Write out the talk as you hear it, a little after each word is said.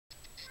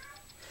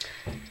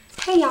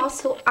y'all,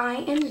 so I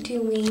am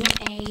doing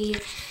a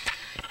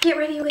get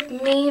ready with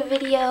me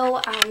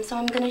video. So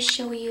I'm gonna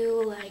show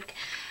you like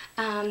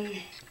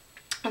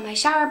my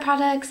shower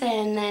products,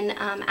 and then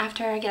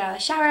after I get out of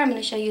the shower I'm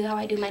gonna show you how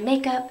I do my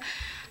makeup.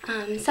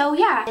 So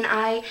yeah, and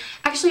I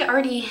actually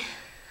already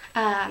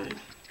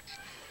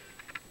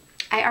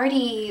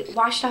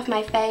washed off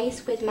my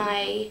face with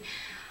my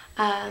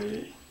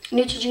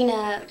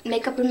Neutrogena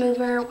makeup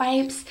remover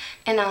wipes,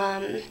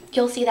 and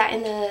you'll see that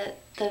in the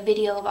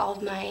video of all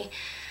of my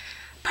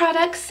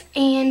products.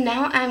 And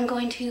now I'm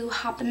going to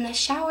hop in the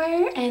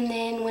shower, and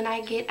then when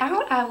I get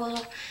out I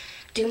will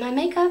do my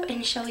makeup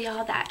and show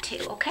y'all that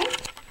too, okay?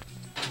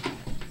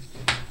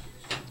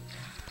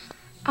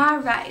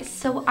 Alright,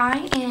 so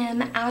I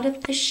am out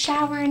of the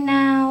shower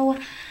now,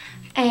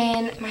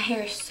 and my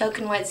hair is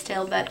soaking wet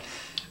still, but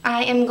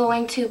I am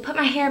going to put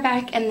my hair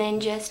back and then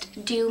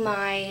just do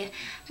my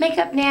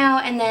makeup now,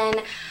 and then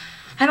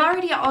I'm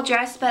already all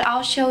dressed, but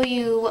I'll show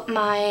you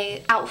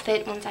my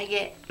outfit once I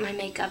get my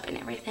makeup and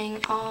everything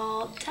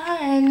all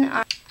done.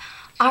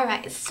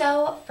 Alright,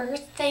 so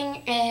first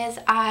thing is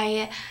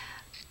I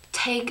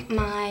take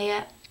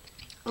my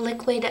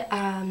liquid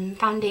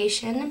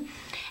foundation,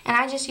 and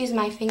I just use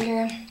my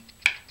finger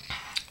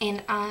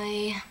and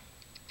I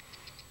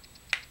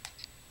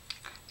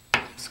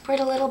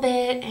squirt a little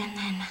bit, and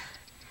then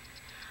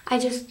I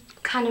just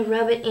kind of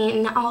rub it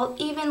in all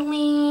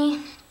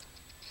evenly.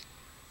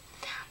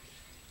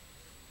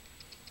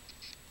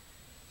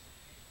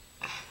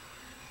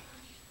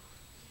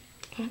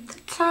 At the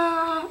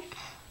top.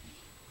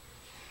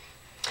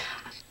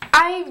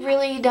 I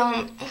really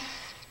don't,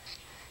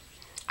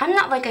 I'm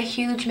not like a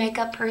huge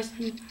makeup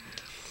person,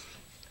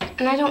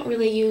 and I don't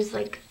really use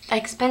like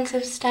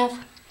expensive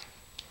stuff.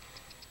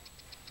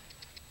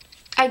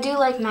 I do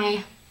like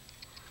my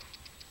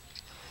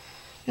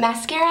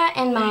mascara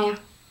and my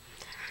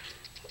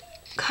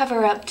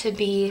cover up to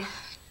be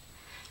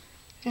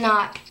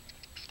not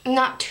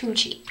too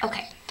cheap.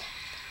 Okay,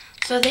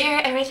 so there,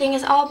 everything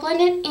is all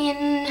blended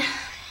in,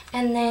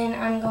 and then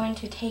I'm going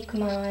to take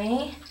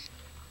my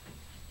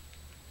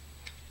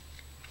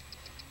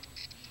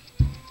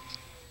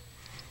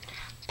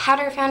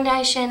powder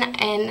foundation,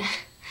 and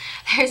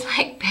there's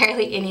like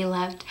barely any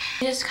left.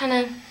 Just kind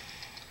of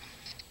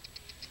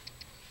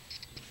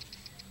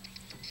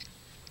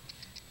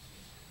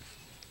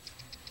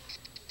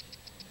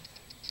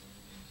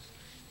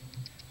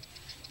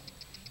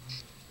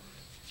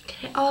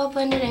get it all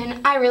blended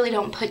in. I really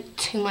don't put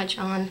too much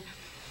on.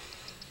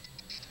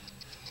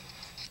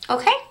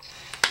 Okay,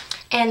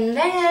 and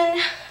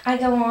then I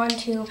go on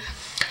to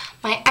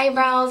my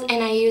eyebrows,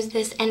 and I use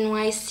this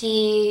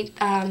NYC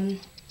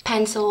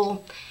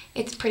pencil.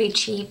 It's pretty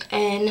cheap,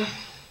 and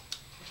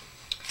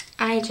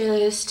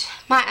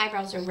my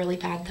eyebrows are really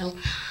bad though,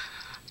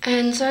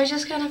 and so I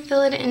just kind of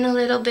fill it in a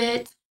little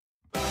bit.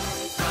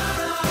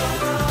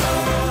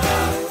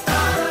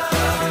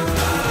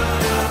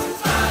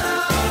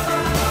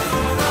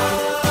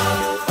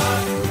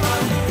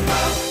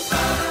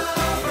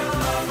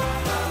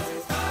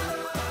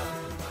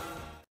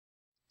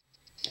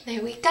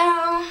 There we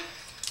go.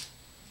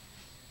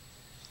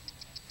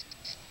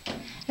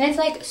 And it's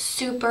like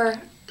super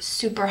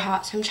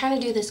hot, so I'm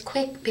trying to do this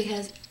quick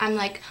because I'm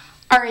like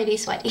already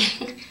sweaty.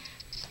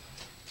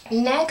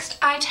 Next,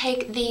 I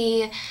take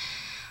the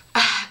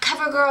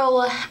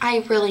CoverGirl,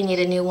 I really need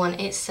a new one,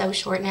 it's so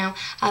short now,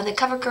 the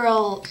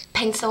CoverGirl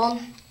pencil,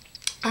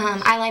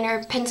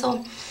 eyeliner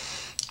pencil,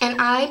 and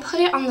I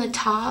put it on the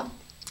top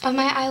of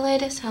my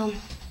eyelid, so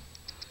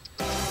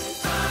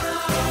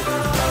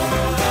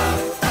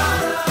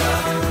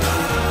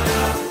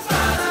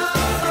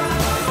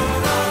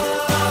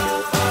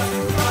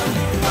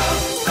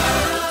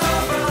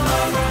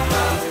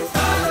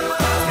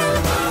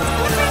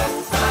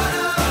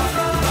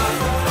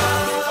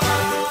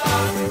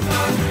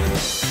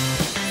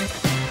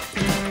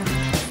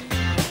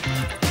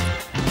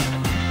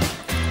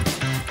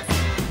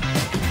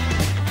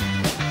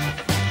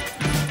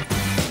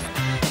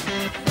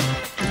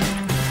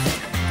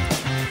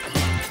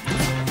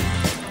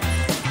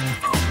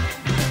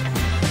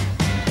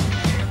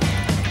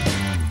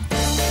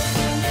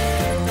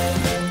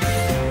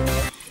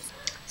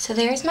so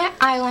there's my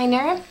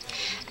eyeliner,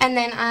 and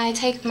then I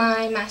take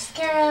my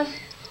mascara,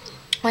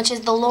 which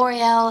is the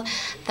L'Oreal,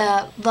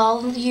 the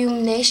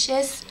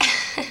Voluminous,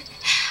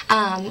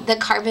 the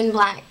Carbon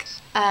Black.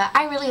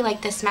 I really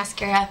like this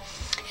mascara.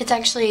 It's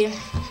actually,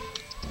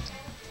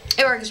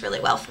 it works really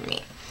well for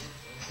me.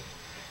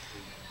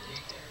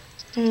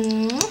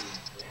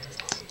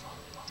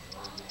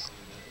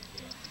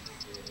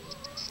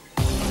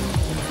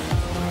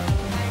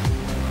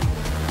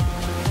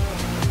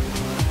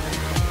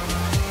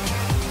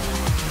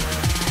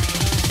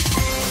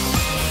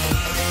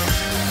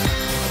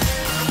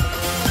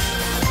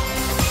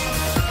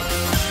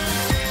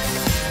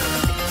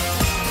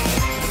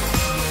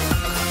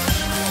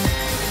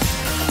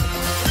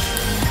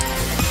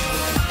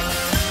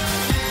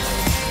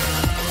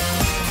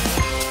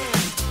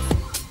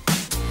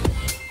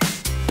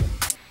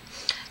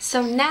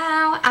 So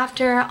now,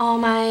 after all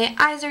my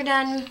eyes are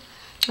done,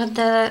 with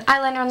the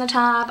eyeliner on the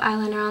top,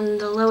 eyeliner on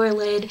the lower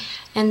lid,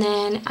 and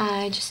then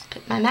I just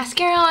put my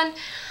mascara on.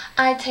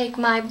 I take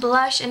my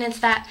blush, and it's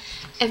that,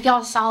 if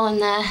y'all saw in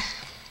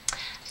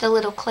the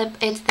little clip,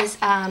 it's this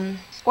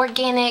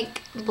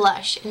organic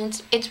blush,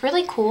 and it's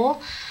really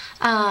cool.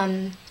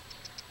 I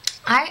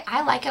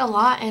like it a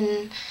lot,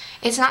 and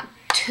it's not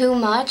too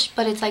much,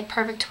 but it's like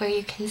perfect where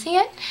you can see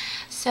it.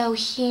 So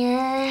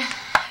here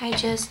I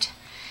just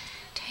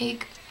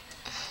take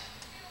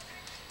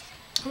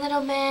a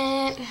little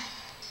bit.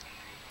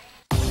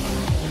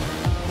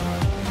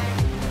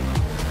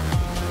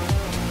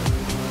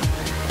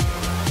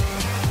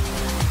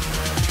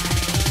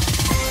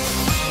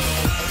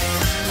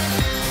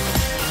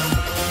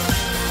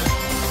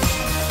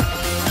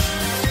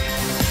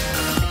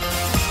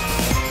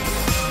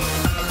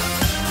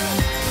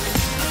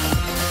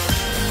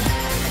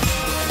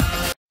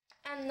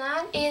 And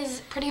that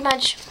is pretty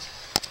much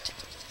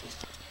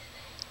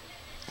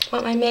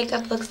what my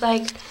makeup looks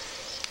like.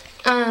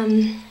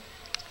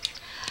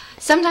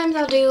 Sometimes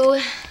I'll do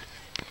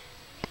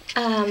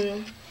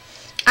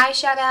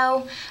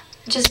eyeshadow.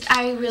 Just,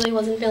 I really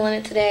wasn't feeling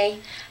it today.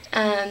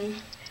 I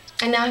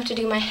now have to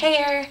do my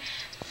hair.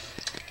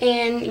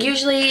 And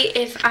usually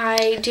if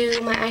I do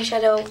my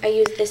eyeshadow, I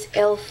use this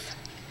e.l.f.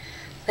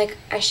 like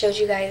I showed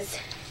you guys.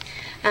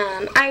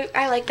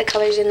 I like the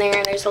colors in there,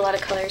 and there's a lot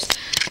of colors.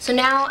 So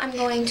now I'm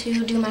going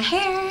to do my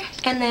hair,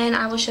 and then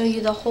I will show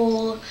you the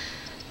whole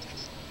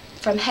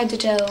from head to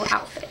toe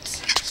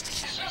outfit.